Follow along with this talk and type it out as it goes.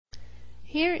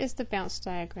Here is the bounce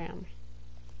diagram.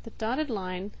 The dotted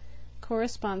line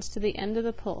corresponds to the end of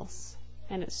the pulse,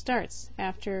 and it starts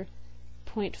after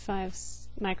 0.5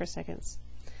 microseconds.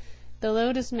 The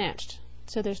load is matched,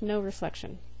 so there's no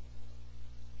reflection.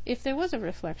 If there was a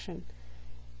reflection,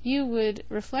 you would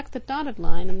reflect the dotted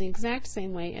line in the exact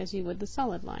same way as you would the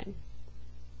solid line.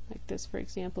 Like this, for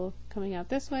example, coming out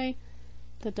this way,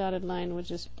 the dotted line would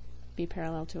just be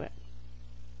parallel to it.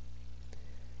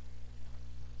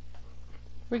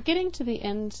 We're getting to the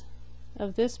end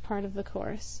of this part of the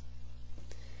course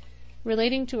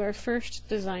relating to our first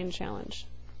design challenge.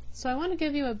 So I want to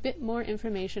give you a bit more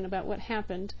information about what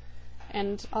happened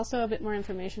and also a bit more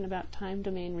information about time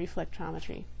domain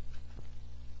reflectometry.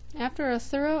 After a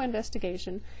thorough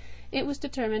investigation, it was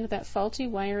determined that faulty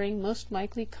wiring most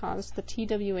likely caused the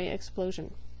TWA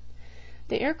explosion.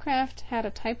 The aircraft had a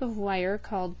type of wire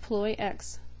called Ploy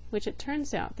X, which it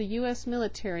turns out the U.S.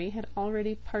 military had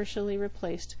already partially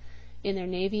replaced in their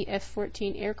Navy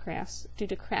F-14 aircrafts due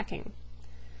to cracking.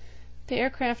 The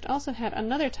aircraft also had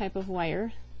another type of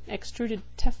wire, extruded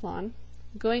Teflon,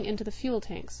 going into the fuel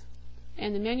tanks,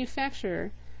 and the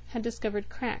manufacturer had discovered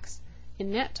cracks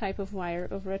in that type of wire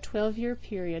over a 12-year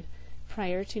period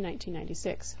prior to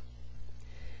 1996.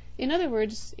 In other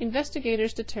words,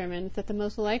 investigators determined that the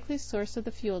most likely source of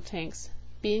the fuel tanks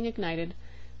being ignited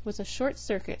was a short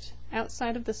circuit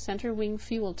outside of the center wing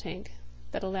fuel tank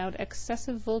that allowed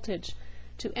excessive voltage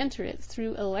to enter it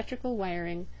through electrical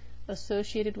wiring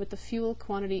associated with the fuel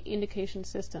quantity indication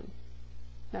system.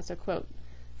 That's a quote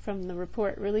from the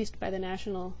report released by the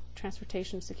National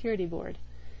Transportation Security Board,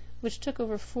 which took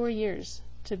over 4 years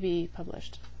to be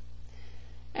published.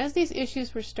 As these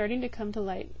issues were starting to come to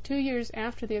light 2 years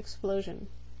after the explosion,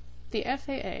 the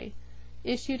FAA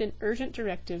issued an urgent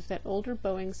directive that older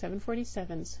Boeing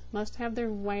 747s must have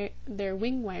their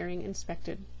wing wiring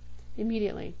inspected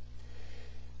immediately.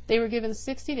 They were given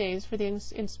 60 days for the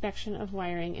inspection of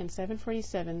wiring in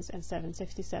 747s and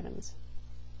 767s.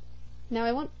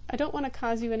 Now, I don't want to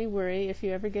cause you any worry if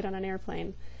you ever get on an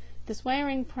airplane. This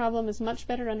wiring problem is much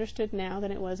better understood now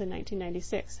than it was in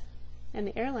 1996, and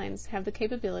the airlines have the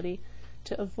capability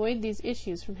to avoid these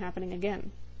issues from happening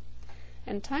again.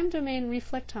 And time domain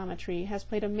reflectometry has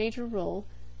played a major role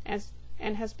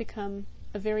and has become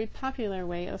a very popular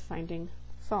way of finding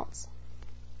faults.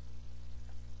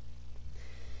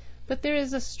 But there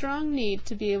is a strong need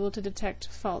to be able to detect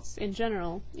faults in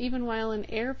general, even while an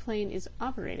airplane is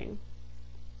operating,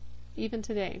 even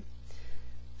today.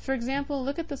 For example,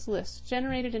 look at this list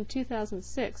generated in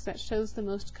 2006 that shows the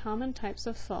most common types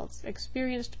of faults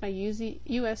experienced by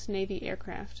U.S. Navy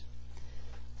aircraft.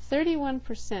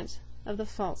 31% of the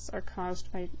faults are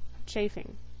caused by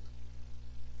chafing.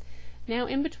 Now,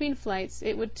 in between flights,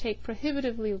 it would take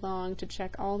prohibitively long to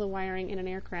check all the wiring in an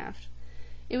aircraft.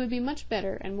 It would be much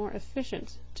better and more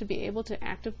efficient to be able to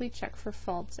actively check for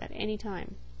faults at any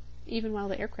time, even while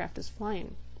the aircraft is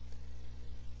flying.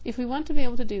 If we want to be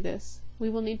able to do this, we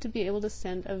will need to be able to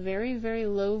send a very, very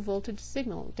low voltage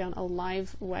signal down a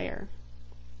live wire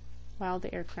while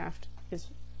the aircraft is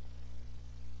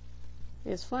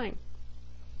flying.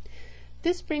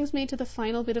 This brings me to the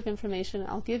final bit of information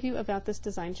I'll give you about this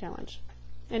design challenge.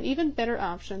 An even better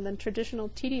option than traditional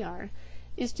TDR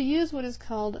is to use what is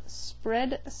called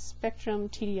spread spectrum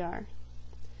TDR.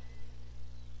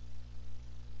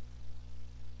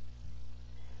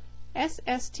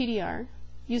 SSTDR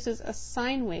uses a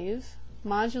sine wave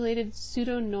modulated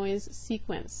pseudo-noise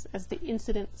sequence as the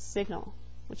incident signal,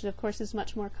 which of course is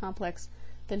much more complex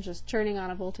than just turning on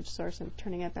a voltage source and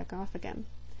turning it back off again.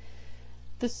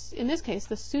 In this case,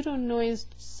 the pseudo-noise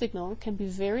signal can be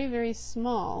very, very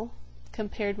small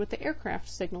compared with the aircraft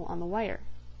signal on the wire,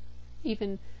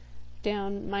 even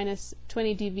down minus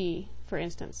 20 dB, for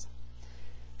instance.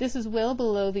 This is well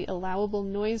below the allowable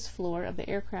noise floor of the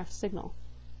aircraft signal.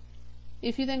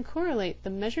 If you then correlate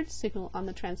the measured signal on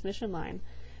the transmission line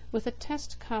with a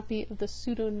test copy of the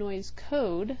pseudo-noise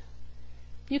code,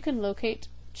 you can locate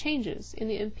changes in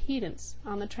the impedance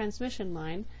on the transmission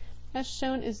line as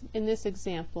shown in this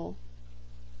example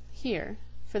here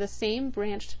for the same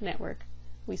branched network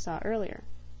we saw earlier.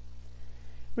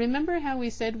 Remember how we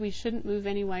said we shouldn't move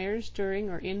any wires during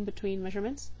or in between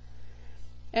measurements?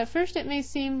 At first it may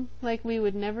seem like we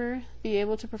would never be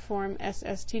able to perform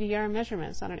SSTDR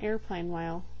measurements on an airplane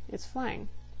while it's flying.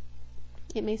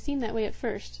 It may seem that way at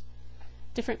first.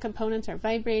 Different components are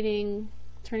vibrating,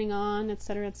 turning on,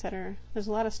 etc., etc. There's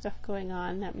a lot of stuff going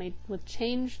on that would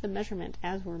change the measurement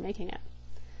as we're making it.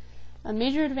 A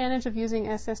major advantage of using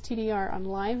SSTDR on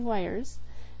live wires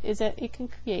is that it can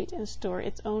create and store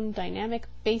its own dynamic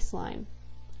baseline,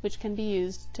 which can be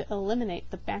used to eliminate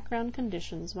the background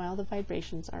conditions while the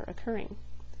vibrations are occurring.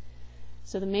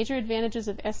 So the major advantages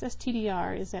of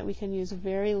SSTDR is that we can use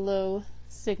very low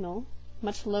signal,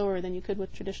 much lower than you could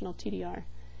with traditional TDR,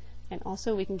 and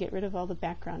also we can get rid of all the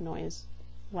background noise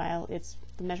while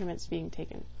the measurement's being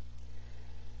taken.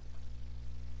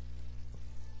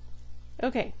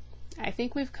 Okay, I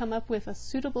think we've come up with a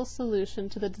suitable solution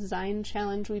to the design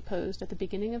challenge we posed at the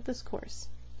beginning of this course,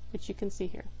 which you can see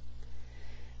here.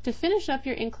 To finish up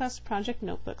your in-class project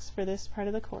notebooks for this part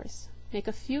of the course, make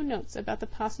a few notes about the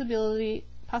possibility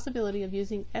of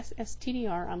using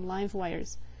SSTDR on live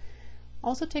wires.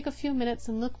 Also take a few minutes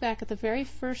and look back at the very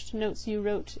first notes you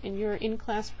wrote in your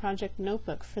in-class project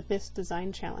notebook for this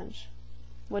design challenge.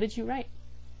 What did you write?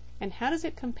 And how does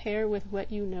it compare with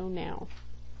what you know now?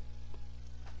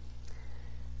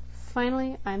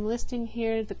 Finally, I'm listing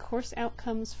here the course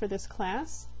outcomes for this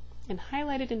class, and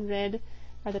highlighted in red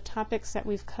are the topics that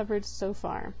we've covered so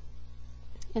far.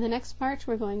 In the next part,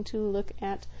 we're going to look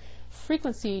at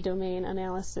frequency domain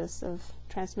analysis of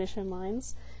transmission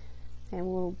lines,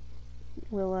 and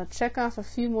we'll check off a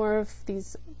few more of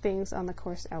these things on the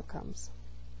course outcomes.